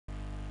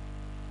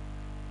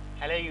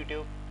Hello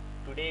YouTube,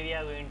 today we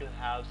are going to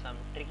have some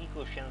tricky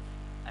questions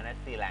in a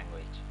C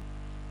language.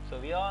 So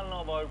we all know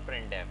about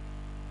printf.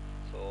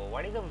 So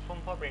what is the full form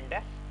for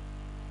printf?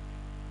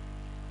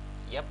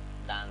 Yep,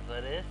 the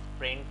answer is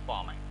print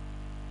format.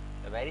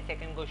 The very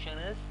second question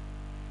is,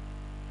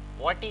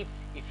 what if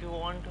you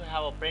want to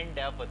have a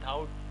printf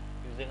without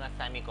using a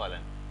semicolon?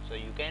 So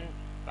you can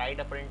write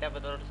a printf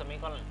without a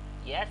semicolon.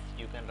 Yes,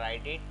 you can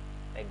write it.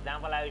 The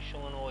example I have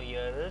shown over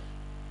here is,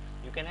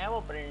 you can have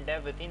a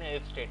printf within a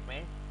if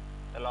statement.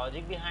 The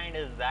logic behind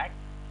is that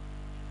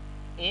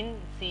in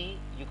C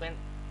you can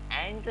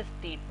end the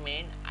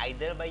statement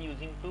either by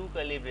using two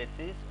curly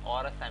braces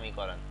or a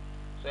semicolon.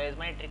 So as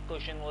my trick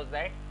question was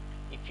that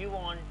if you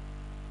want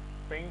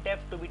printf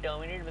to be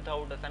terminated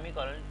without a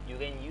semicolon, you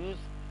can use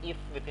if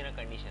within a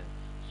condition.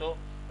 So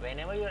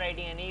whenever you are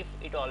writing an if,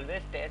 it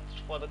always tests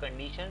for the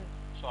condition,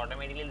 so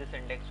automatically the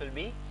syntax will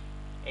be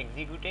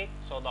executed,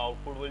 so the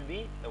output will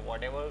be the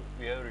whatever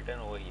we have written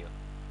over here.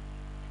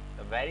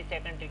 The very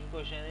second tricky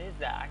question is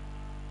that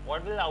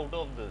what will out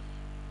of this?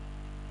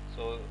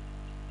 So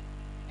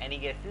any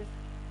guesses?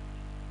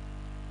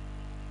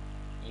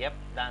 Yep,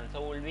 the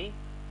answer will be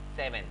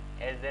 7,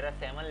 as there are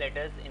 7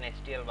 letters in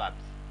HTML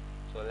verbs.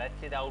 So let's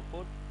see the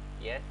output.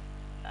 Yes,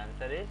 the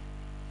answer is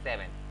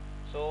 7.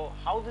 So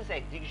how this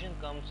execution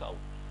comes out?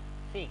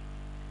 See,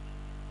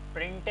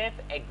 printf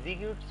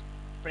executes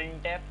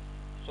printf,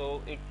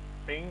 so it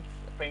print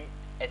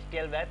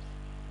HTML verbs.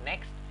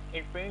 Next,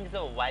 it prints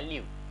the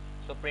value.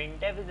 So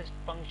printf is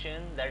a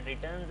function that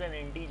returns an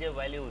integer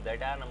value,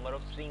 that are number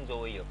of strings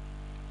over here.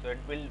 So it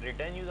will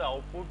return you the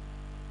output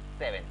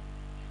 7.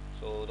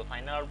 So the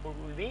final output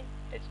will be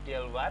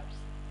HTML verbs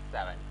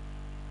 7.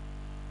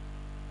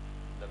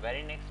 The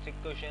very next trick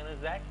question is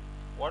that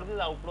what will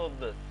the output of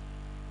this?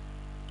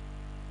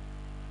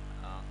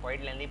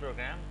 Quite lengthy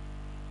program.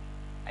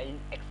 I'll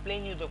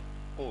explain you the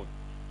code.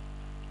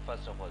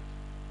 First of all,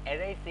 as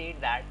I said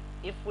that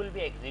if will be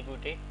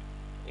executed,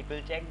 it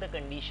will check the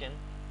condition.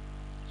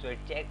 So it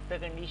checks the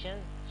condition,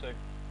 so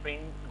it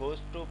goes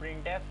to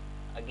printf,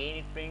 again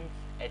it prints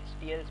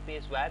HTML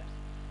space verbs.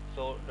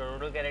 So the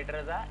total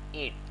characters are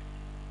 8.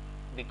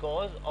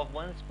 Because of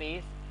one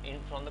space in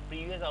from the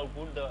previous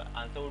output, the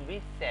answer would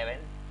be 7,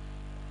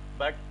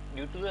 but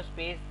due to the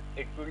space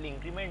it will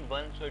increment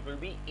 1, so it will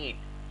be 8.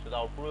 So the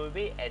output will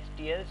be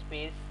HTML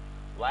space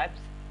verbs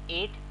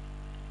 8.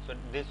 So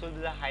this will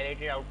be the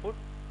highlighted output.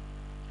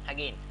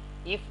 Again,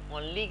 if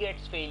only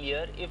gets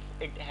failure if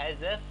it has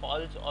a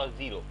false or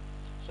 0.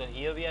 So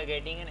here we are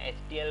getting an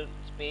HTML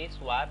space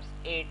verbs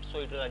 8, so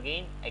it will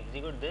again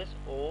execute this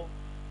oh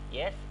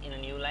yes in a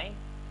new line,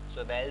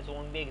 so the else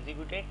won't be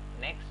executed.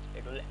 Next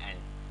it will end.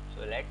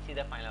 So let's see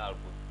the final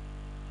output.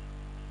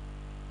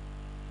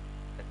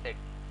 That's it.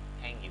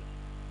 Thank you.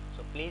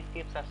 So please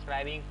keep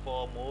subscribing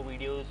for more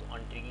videos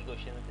on tricky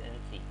questions in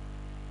C.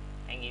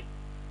 Thank you.